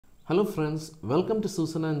Hello friends, welcome to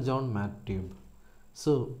Susan and John MathTube.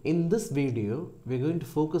 So in this video, we're going to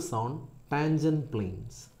focus on tangent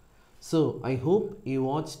planes. So I hope you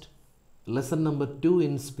watched lesson number 2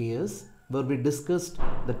 in spheres, where we discussed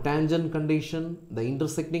the tangent condition, the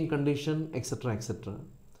intersecting condition, etc. etc.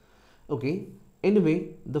 Okay,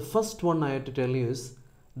 anyway, the first one I have to tell you is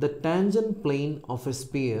the tangent plane of a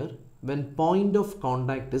sphere when point of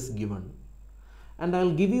contact is given. And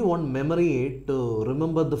I'll give you one memory aid to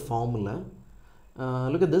remember the formula.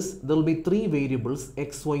 Look at this, there will be three variables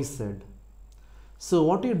x, y, z. So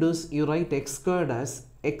what you do is you write x squared as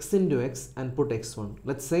x into x and put x1.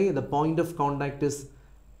 Let's say the point of contact is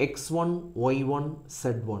x1, y1,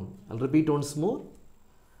 z1. I'll repeat once more.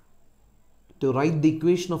 To write the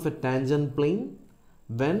equation of a tangent plane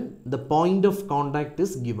when the point of contact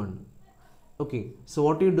is given. Okay, so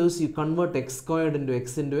what you do is you convert x squared into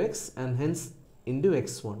x and hence into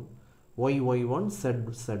x1, y1,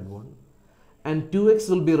 z1, and 2x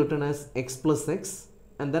will be written as x plus x,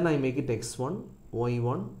 and then I make it x1,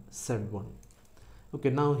 y1, z1. Okay,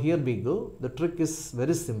 now here we go. The trick is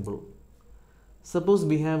very simple. Suppose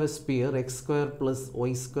we have a sphere x square plus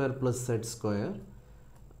y square plus z square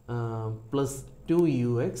plus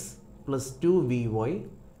 2ux plus 2vy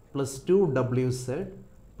plus 2wz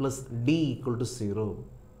plus d equal to 0.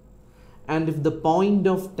 And if the point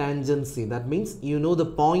of tangency, that means you know the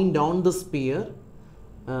point on the sphere,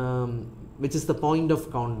 which is the point of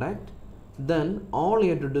contact, then all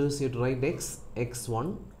you have to do is you have to write x,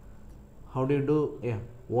 x1. How do you do? Yeah,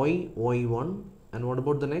 y, y1. And what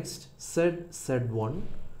about the next? Z, z1.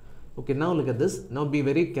 Okay, now look at this. Now be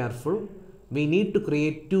very careful. We need to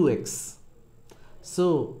create 2x.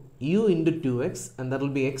 So u into 2x, and that will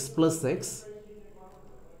be x plus x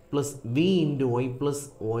plus v into y plus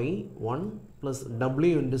y1 plus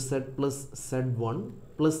w into z plus z1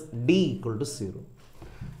 plus d equal to 0.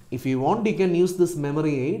 If you want, you can use this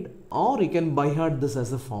memory aid, or you can by heart this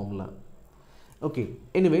as a formula. Okay,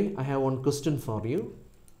 anyway, I have one question for you.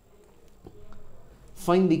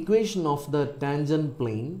 Find the equation of the tangent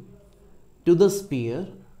plane to the sphere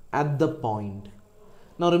at the point.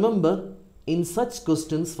 Now remember, in such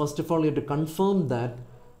questions, first of all, you have to confirm that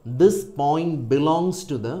this point belongs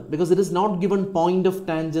to the, because it is not given point of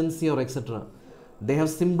tangency or etc. They have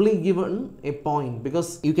simply given a point,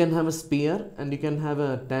 because you can have a sphere and you can have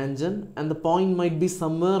a tangent and the point might be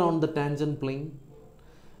somewhere on the tangent plane.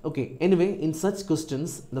 Okay, anyway, in such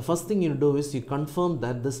questions, the first thing you do is you confirm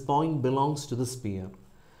that this point belongs to the sphere.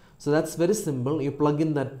 So that's very simple. You plug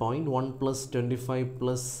in that point, 1 plus 25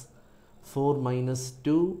 plus 4 minus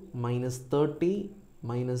 2 minus 30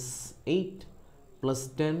 minus 8 plus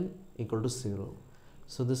 10 equal to 0.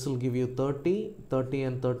 So this will give you 30, 30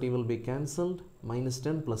 and 30 will be cancelled, minus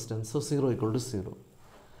 10 plus 10, so 0 equal to 0.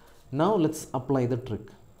 Now let's apply the trick.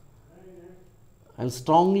 I'll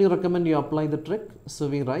strongly recommend you apply the trick. So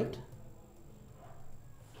we write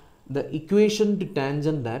the equation to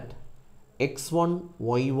tangent at x1,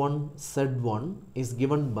 y1, z1 is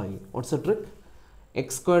given by, what's the trick?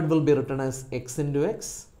 X squared will be written as x into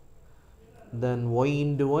x, then y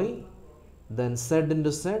into y, then z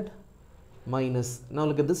into z minus, now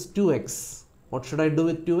look at this, 2x. What should I do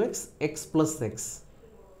with 2x? X plus x.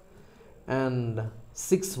 And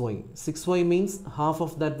 6y. 6y means half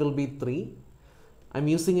of that will be 3. I'm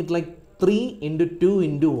using it like 3 into 2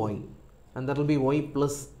 into y. And that will be y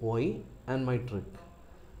plus y, and my trick.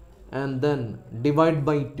 And then divide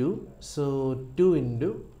by 2. So 2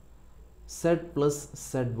 into z plus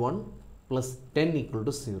z1 plus 10 equal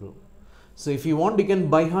to 0. So if you want, you can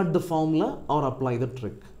by heart the formula or apply the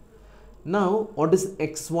trick. Now what is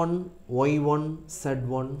x1, y1,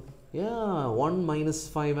 z1? Yeah, 1 minus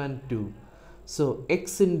 5 and 2. So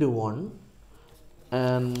x into 1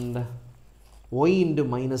 and y into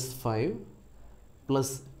minus 5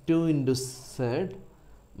 plus 2 into z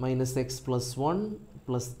minus x plus 1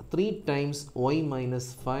 plus 3 times y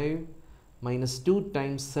minus 5 minus 2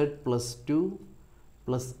 times z plus 2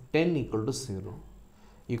 plus 10 equal to 0.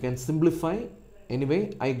 You can simplify.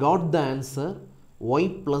 Anyway, I got the answer y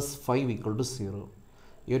plus 5 equal to 0.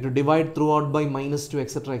 You have to divide throughout by minus 2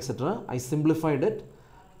 etc. etc. I simplified it.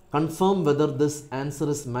 Confirm whether this answer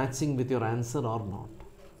is matching with your answer or not.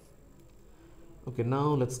 Okay,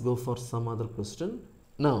 now let's go for some other question.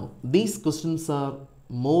 Now these questions are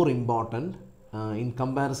more important in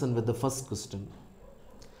comparison with the first question.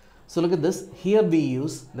 So look at this. Here we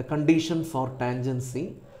use the condition for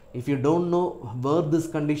tangency. If you don't know where this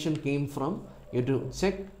condition came from, you have to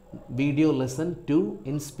check video lesson 2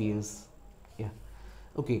 in spheres. Yeah.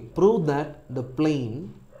 Okay. Prove that the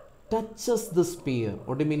plane touches the sphere.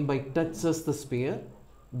 What do you mean by touches the sphere?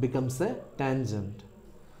 Becomes a tangent.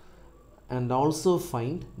 and also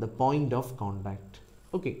find the point of contact.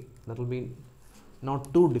 Okay, that will be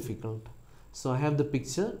not too difficult. So I have the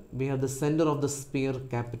picture. We have the center of the sphere,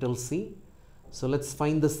 capital C. So let's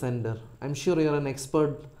find the center. I'm sure you are an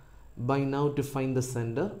expert by now to find the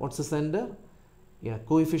center. What's the center? Yeah,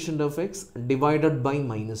 coefficient of x divided by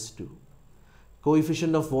 -2.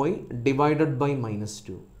 Coefficient of y divided by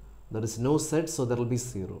 -2. There is no set, so there will be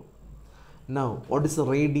 0. Now, what is the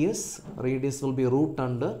radius? Radius will be root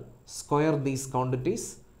under, square these quantities,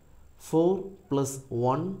 4 plus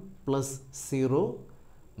 1 plus 0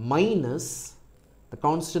 minus, the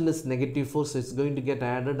constant is -4, so it's going to get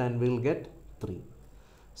added and we'll get 3.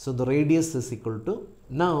 So the radius is equal to,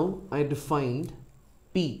 now I have to find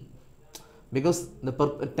P, because the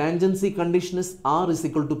tangency condition is R is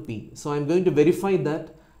equal to P. So I'm going to verify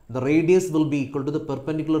that the radius will be equal to the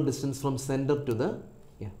perpendicular distance from center to the,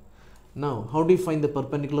 yeah. Now, how do you find the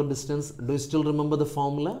perpendicular distance? Do you still remember the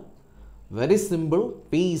formula? Very simple.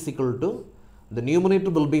 P is equal to, the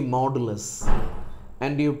numerator will be modulus,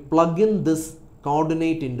 and you plug in this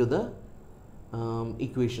coordinate into the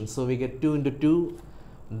equation. So we get 2 into 2,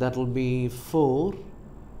 that will be 4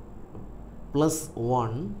 plus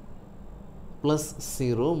 1 plus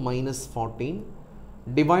 0 minus 14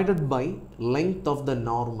 divided by length of the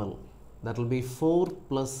normal, that will be 4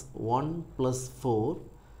 plus 1 plus 4,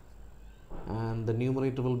 and the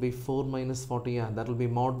numerator will be 4 minus 40, yeah, that will be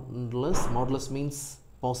modulus. Modulus means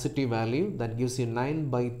positive value, that gives you 9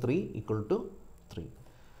 by 3 equal to 3.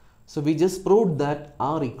 So we just proved that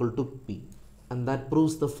R equal to P, and that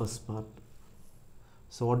proves the first part.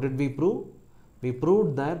 So what did we prove? We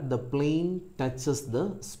proved that the plane touches the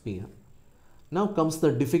sphere. Now comes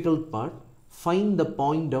the difficult part. Find the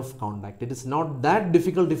point of contact. It is not that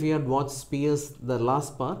difficult if you had watched spheres, the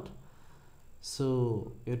last part.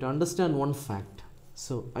 So you have to understand one fact.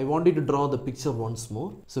 So I want you to draw the picture once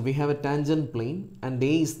more. So we have a tangent plane and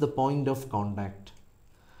A is the point of contact.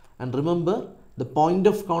 And remember, the point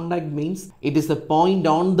of contact means it is a point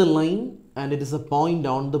on the line and it is a point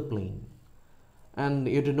on the plane. And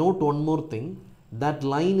you have to note one more thing. That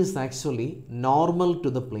line is actually normal to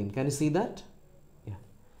the plane. Can you see that?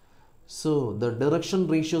 So the direction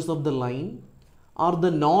ratios of the line are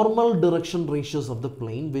the normal direction ratios of the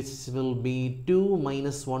plane, which will be 2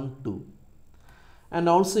 minus 1, 2. And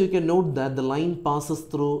also you can note that the line passes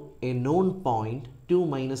through a known point, 2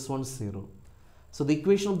 minus 1, 0. So the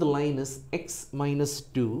equation of the line is x minus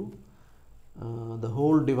 2, the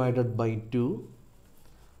whole divided by 2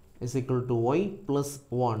 is equal to y plus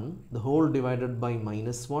 1, the whole divided by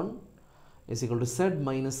minus 1 is equal to z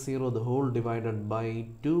minus 0, the whole divided by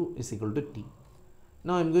 2 is equal to t.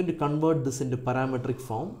 Now I am going to convert this into parametric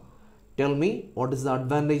form. Tell me, what is the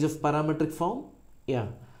advantage of parametric form? Yeah,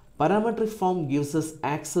 parametric form gives us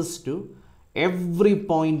access to every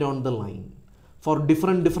point on the line. For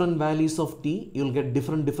different values of t, you will get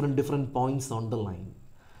different points on the line.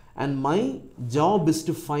 And my job is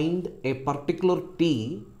to find a particular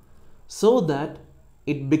t so that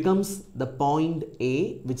it becomes the point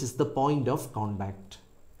A, which is the point of contact.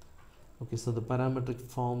 Okay, so the parametric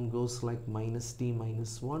form goes like minus t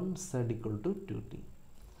minus 1, z equal to 2t.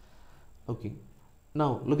 Okay,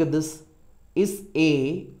 now look at this. Is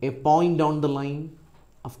A point on the line?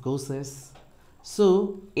 Of course, yes.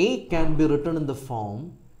 So A can be written in the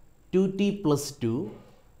form 2t plus 2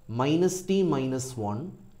 minus t minus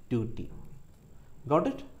 1, 2t. Got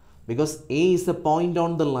it? Because A is a point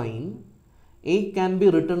on the line, A can be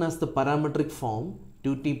written as the parametric form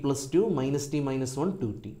 2t plus 2 minus t minus 1,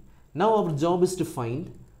 2t. Now our job is to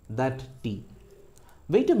find that t.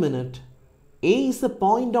 Wait a minute. A is a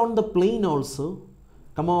point on the plane also.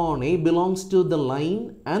 Come on, A belongs to the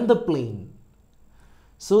line and the plane.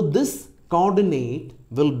 So this coordinate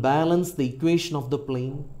will balance the equation of the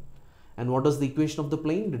plane. And what is the equation of the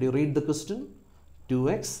plane? Did you read the question?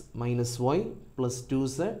 2x minus y plus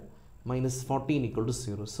 2z minus 14 equal to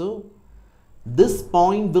 0. So this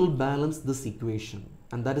point will balance this equation,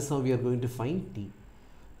 and that is how we are going to find t.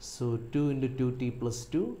 So 2 into 2t plus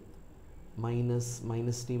 2 minus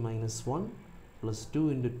t minus 1 plus 2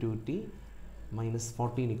 into 2t minus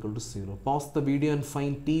 14 equal to 0. Pause the video and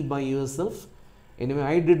find t by yourself. Anyway,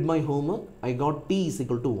 I did my homework. I got t is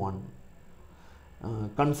equal to 1.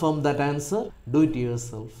 Confirm that answer. Do it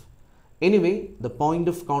yourself. Anyway, the point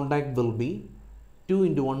of contact will be 2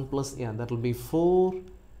 into 1 plus, yeah, that will be 4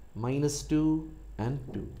 minus 2 and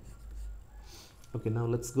 2. Okay, now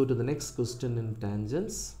let's go to the next question in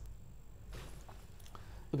tangents.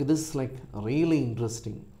 Okay, this is like really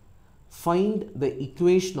interesting. Find the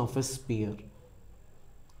equation of a sphere.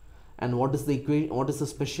 And what is the equation? What is the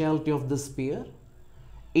speciality of this sphere?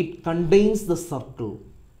 It contains the circle.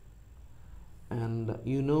 And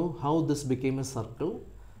you know how this became a circle,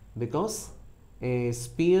 because a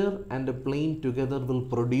sphere and a plane together will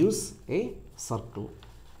produce a circle.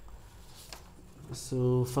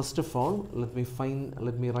 So first of all, let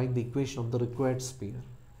me write the equation of the required sphere.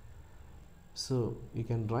 So you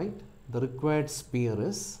can write the required sphere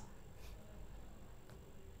is,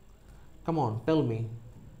 come on, tell me,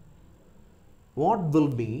 what will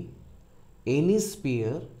be any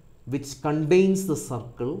sphere which contains the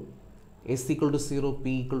circle s equal to 0,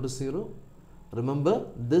 p equal to 0? Remember,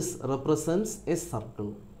 this represents a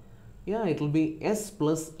circle. Yeah, it will be s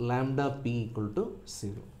plus lambda p equal to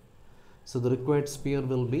 0. So the required sphere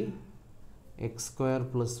will be x square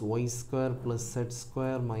plus y square plus z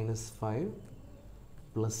square minus 5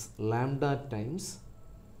 plus lambda times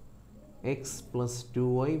x plus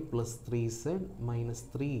 2y plus 3z minus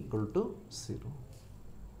 3 equal to 0.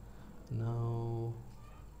 Now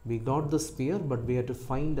we got the sphere, but we have to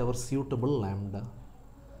find our suitable lambda.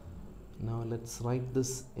 Now let's write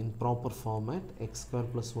this in proper format: x square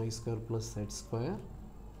plus y square plus z square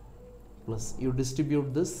plus, you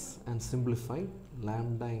distribute this and simplify,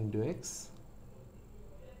 lambda into x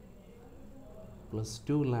plus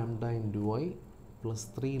 2 lambda into y plus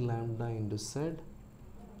 3 lambda into z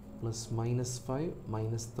plus minus 5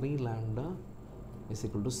 minus 3 lambda is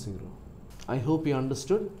equal to 0. I hope you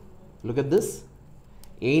understood. Look at this.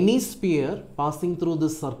 Any sphere passing through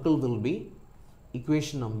this circle will be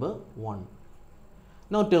equation number 1.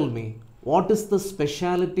 Now tell me, what is the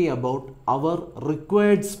speciality about our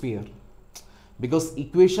required sphere? Because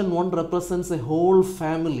equation 1 represents a whole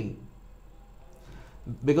family.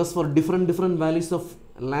 Because for different values of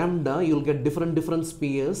lambda, you will get different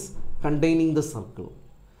spheres containing the circle.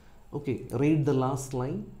 Okay, read the last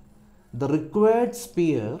line. The required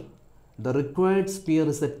sphere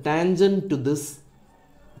is a tangent to this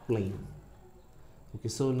plane. Okay,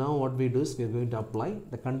 so now what we do is we are going to apply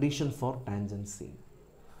the condition for tangency.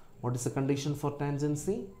 What is the condition for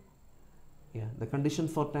tangency? Yeah, the condition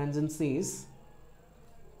for tangency is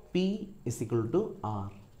P is equal to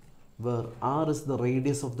R, where R is the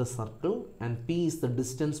radius of the circle and P is the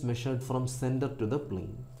distance measured from center to the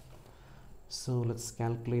plane. So let's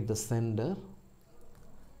calculate the center.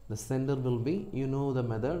 The center will be, you know the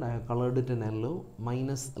method, I have colored it in yellow,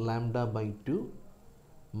 minus lambda by 2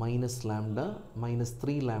 minus lambda minus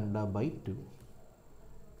 3 lambda by 2.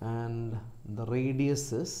 And the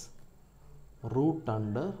radius is root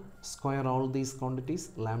under, square all these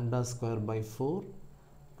quantities, lambda square by 4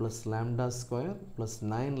 plus lambda square plus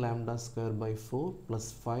 9 lambda square by 4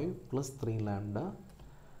 plus 5 plus 3 lambda,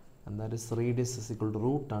 and that is radius is equal to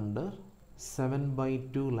root under 7 by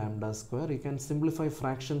 2 lambda square. You can simplify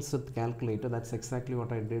fractions with calculator, that's exactly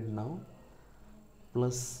what I did now,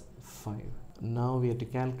 plus 5. Now we have to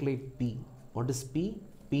calculate P. What is P?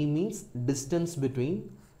 P means distance between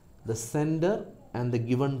the center and the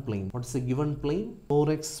given plane. What is the given plane?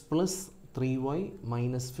 4x plus 3y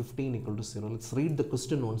minus 15 equal to 0. Let's read the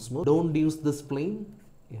question once more. Don't use this plane.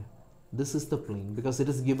 Yeah, this is the plane because it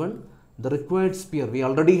is given the required sphere. We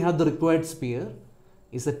already have the required sphere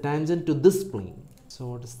is a tangent to this plane. So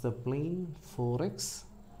what is the plane? 4x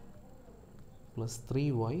plus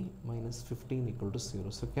 3y minus 15 equal to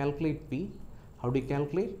 0. So calculate P. How do you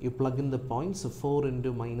calculate? You plug in the points. So 4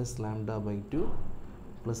 into minus lambda by 2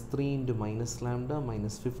 plus 3 into minus lambda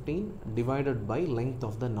minus 15 divided by length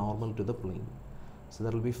of the normal to the plane. So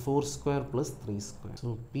that will be 4 square plus 3 square.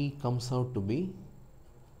 So P comes out to be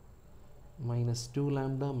minus 2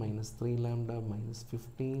 lambda minus 3 lambda minus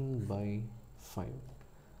 15 by 5.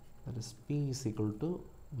 That is P is equal to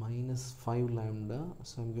minus 5 lambda.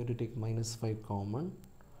 So I'm going to take minus 5 common,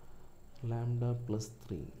 lambda plus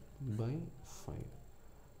 3 by 5.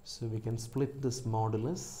 So we can split this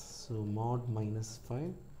modulus. So mod minus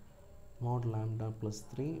 5 mod lambda plus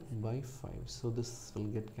 3 by 5. So this will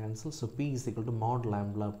get cancelled. So P is equal to mod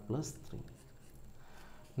lambda plus 3.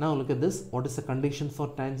 Now look at this. What is the condition for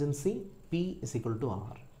tangency? P is equal to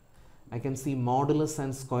R. I can see modulus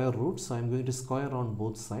and square root. So I am going to square on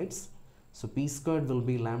both sides. So P squared will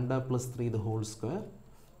be lambda plus 3 the whole square.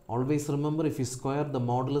 Always remember, if you square the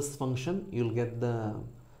modulus function, you will get the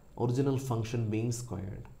original function being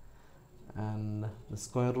squared. And the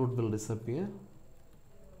square root will disappear,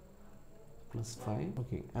 plus 5.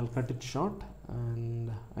 Okay, I'll cut it short, and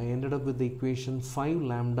I ended up with the equation 5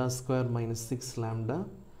 lambda square minus 6 lambda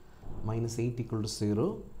minus 8 equal to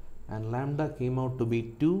 0, and lambda came out to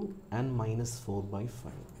be 2 and minus 4 by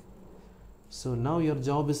 5. So now your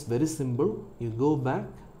job is very simple. You go back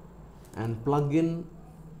and plug in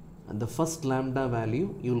the first lambda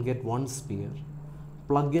value, you will get one sphere.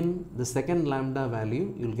 Plug in the second lambda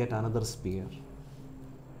value, you will get another sphere.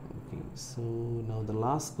 Okay. so now the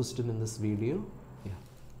last question in this video. Yeah.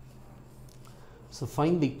 So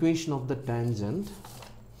find the equation of the tangent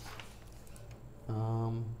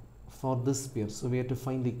for this sphere. So we have to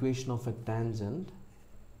find the equation of a tangent.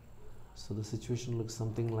 So the situation looks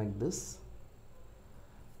something like this,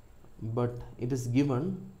 but it is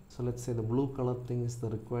given. So let's say the blue color thing is the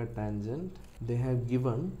required tangent. They have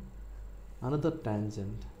given another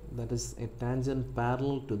tangent, that is a tangent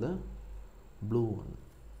parallel to the blue one.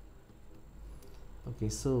 Okay,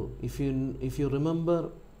 so if you remember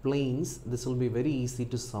planes, this will be very easy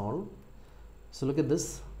to solve. So look at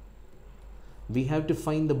this. We have to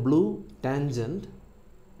find the blue tangent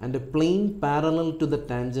and a plane parallel to the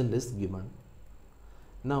tangent is given.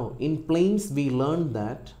 Now in planes we learned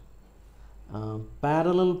that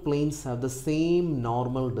parallel planes have the same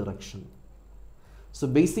normal direction. So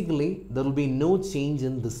basically there will be no change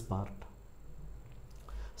in this part.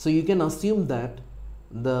 So you can assume that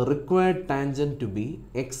the required tangent to be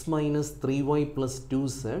x minus 3y plus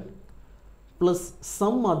 2z plus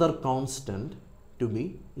some other constant to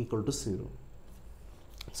be equal to 0.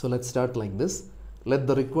 So let's start like this. Let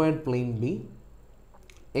the required plane be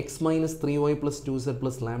x minus 3y plus 2z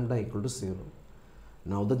plus lambda equal to 0.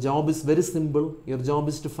 Now the job is very simple. Your job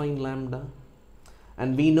is to find lambda,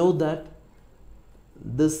 and we know that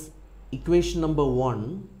this equation number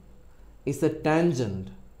 1 is a tangent,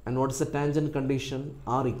 and what is the tangent condition?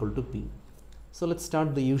 R equal to P. So let's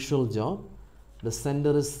start the usual job. The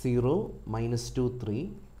center is 0, minus 2,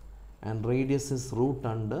 3, and radius is root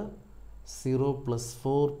under 0 plus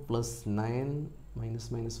 4 plus 9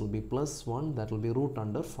 minus minus will be plus 1, that will be root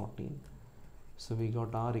under 14. So we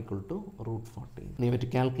got R equal to root 14. Now we have to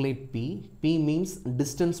calculate P. P means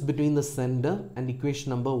distance between the center and equation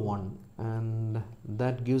number 1, and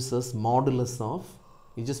that gives us modulus of,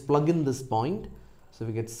 you just plug in this point, so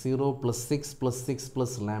we get 0 plus 6 plus 6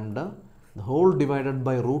 plus lambda, the whole divided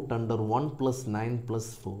by root under 1 plus 9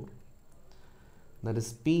 plus 4. That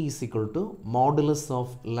is P is equal to modulus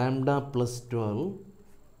of lambda plus 12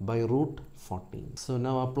 by root 14. So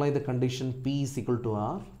now apply the condition P is equal to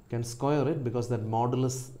R. Can square it because that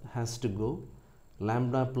modulus has to go.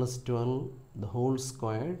 Lambda plus 12 the whole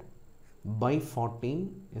squared by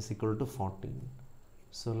 14 is equal to 14.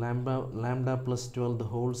 So lambda plus 12 the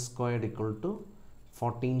whole squared equal to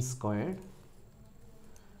 14 squared.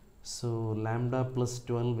 So lambda plus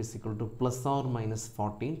 12 is equal to plus or minus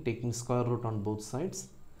 14, taking square root on both sides.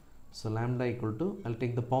 So lambda equal to, I'll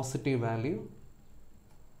take the positive value,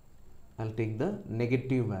 I'll take the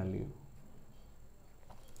negative value.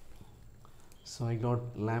 So I got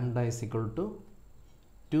lambda is equal to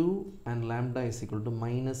 2 and lambda is equal to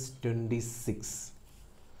minus 26.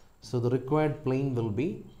 So the required plane will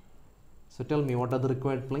be, so tell me what are the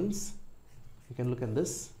required planes? You can look at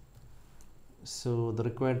this. So the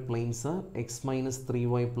required planes are x minus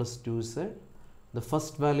 3y plus 2z. The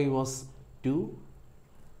first value was 2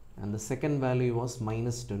 and the second value was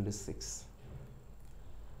minus 26.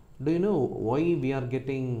 Do you know why we are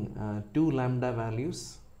getting 2 lambda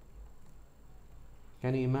values?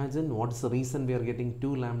 Can you imagine what is the reason we are getting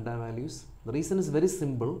 2 lambda values? The reason is very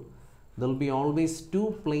simple. There will be always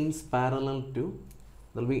 2 planes parallel to,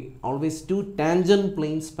 there will be always 2 tangent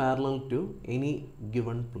planes parallel to any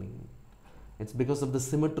given plane. It's because of the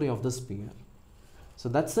symmetry of the sphere. So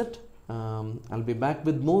that's it. I'll be back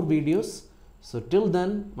with more videos. So till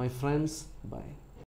then, my friends, bye.